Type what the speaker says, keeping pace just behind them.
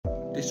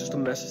it's just a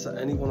message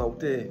to anyone out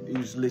there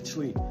who's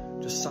literally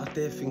just sat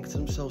there thinking to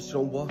themselves, you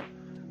know what,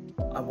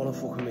 I want to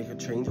fucking make a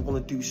change, I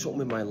want to do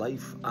something in my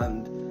life,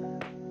 and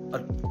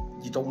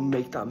you don't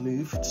make that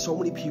move. So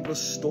many people are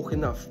stuck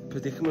in that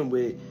predicament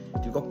where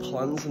you've got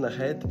plans in their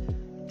head,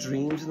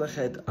 dreams in their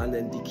head, and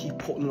then they keep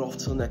putting it off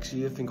till next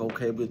year, think,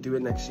 okay, we'll do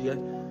it next year.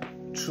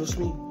 Trust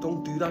me,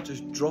 don't do that,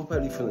 just drop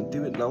everything and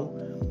do it now.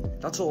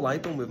 That's all I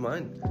done with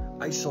mine.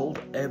 I sold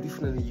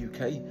everything in the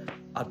UK.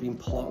 I'd been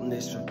plotting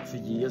this for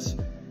years,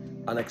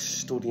 and like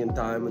studying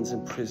diamonds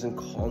in prison,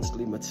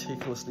 constantly,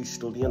 meticulously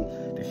studying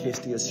the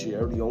history of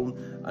Sierra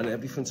Leone and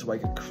everything, so I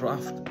could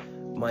craft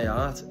my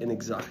art in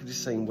exactly the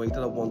same way that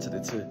I wanted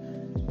it to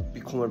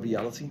become a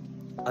reality.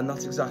 And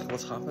that's exactly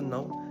what's happened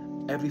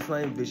now. Everything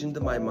I envisioned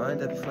in my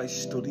mind, everything I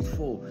studied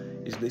for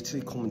is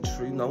literally coming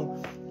true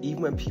now.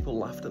 Even when people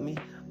laughed at me,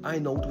 I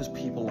know there was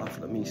people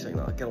laughing at me saying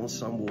that I get on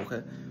Sam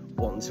Walker,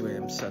 wanting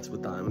to set up a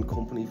diamond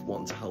company,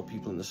 wanting to help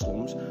people in the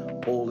slums,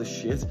 all this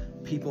shit.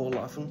 People were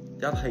laughing.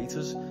 They had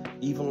haters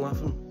even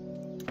laughing.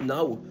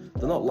 Now,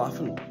 they're not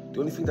laughing. The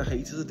only thing the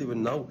haters are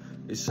doing now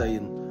is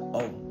saying,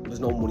 oh, there's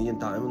no money in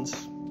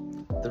diamonds.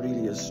 There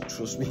really is,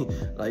 trust me,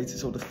 right?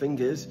 So the thing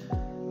is,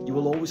 you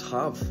will always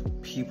have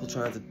people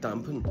trying to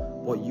dampen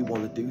what you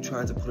want to do,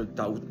 trying to put a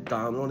doubt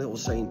down on it, or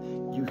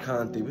saying you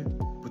can't do it.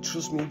 But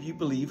trust me, if you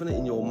believe in it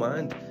in your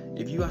mind,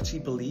 if you actually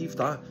believe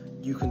that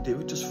you can do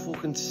it, just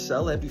fucking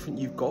sell everything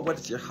you've got, whether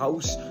it's your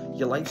house,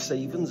 your life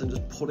savings, and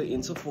just put it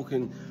into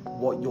fucking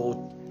what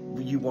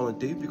you want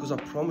to do. Because I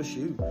promise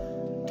you,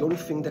 the only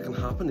thing that can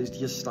happen is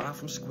you start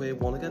from square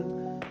one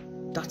again.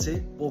 That's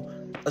it. But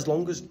as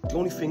long as, the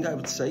only thing I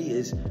would say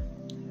is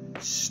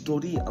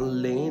study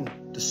and learn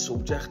the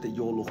subject that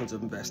you're looking to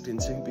invest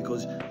into,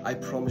 because I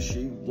promise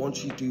you,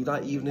 once you do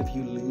that, even if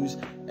you lose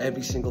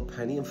every single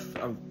penny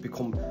and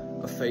become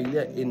a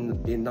failure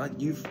in that,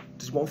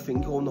 there's one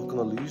thing you're not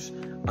going to lose,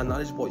 and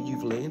that is what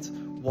you've learned,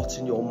 what's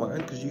in your mind.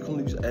 Because you can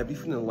lose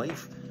everything in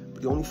life,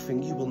 but the only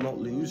thing you will not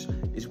lose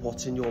is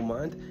what's in your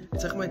mind.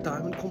 It's like my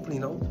diamond company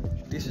now.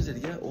 This is it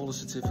here, all the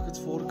certificates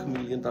for the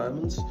Chameleon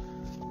Diamonds,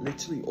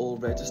 literally all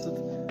registered.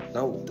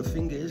 Now the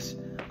thing is,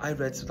 I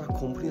registered that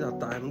company, that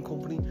diamond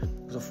company,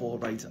 because I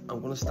thought, right,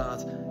 I'm going to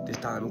start this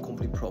diamond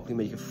company properly,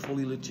 make it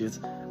fully legit,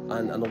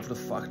 and I know for the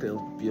fact it'll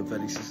be a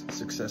very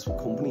successful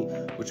company,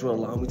 which will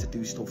allow me to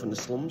do stuff in the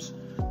slums.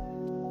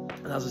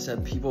 And as I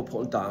said, people are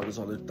putting doubts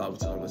on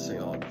it,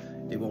 saying, oh,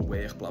 it won't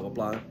work, blah, blah,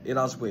 blah. It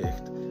has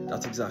worked.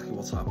 That's exactly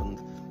what's happened.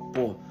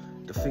 But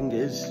the thing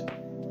is,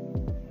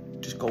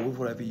 just go with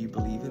whatever you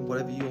believe in,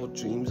 whatever your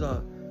dreams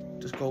are,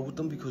 just go with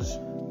them, because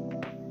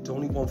there's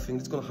only one thing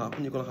that's going to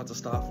happen. You're going to have to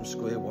start from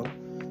square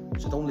one.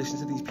 So don't listen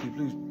to these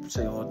people who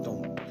say, oh,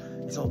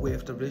 it's not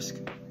worth the risk.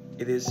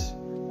 It is.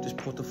 Just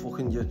put the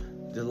fucking, your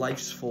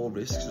life's full of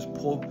risks. Just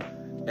put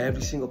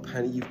every single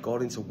penny you've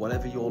got into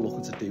whatever you're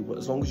looking to do. But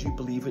as long as you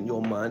believe it in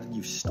your mind and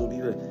you've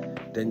studied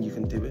it, then you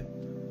can do it.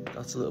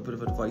 That's a little bit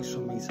of advice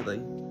from me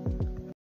today.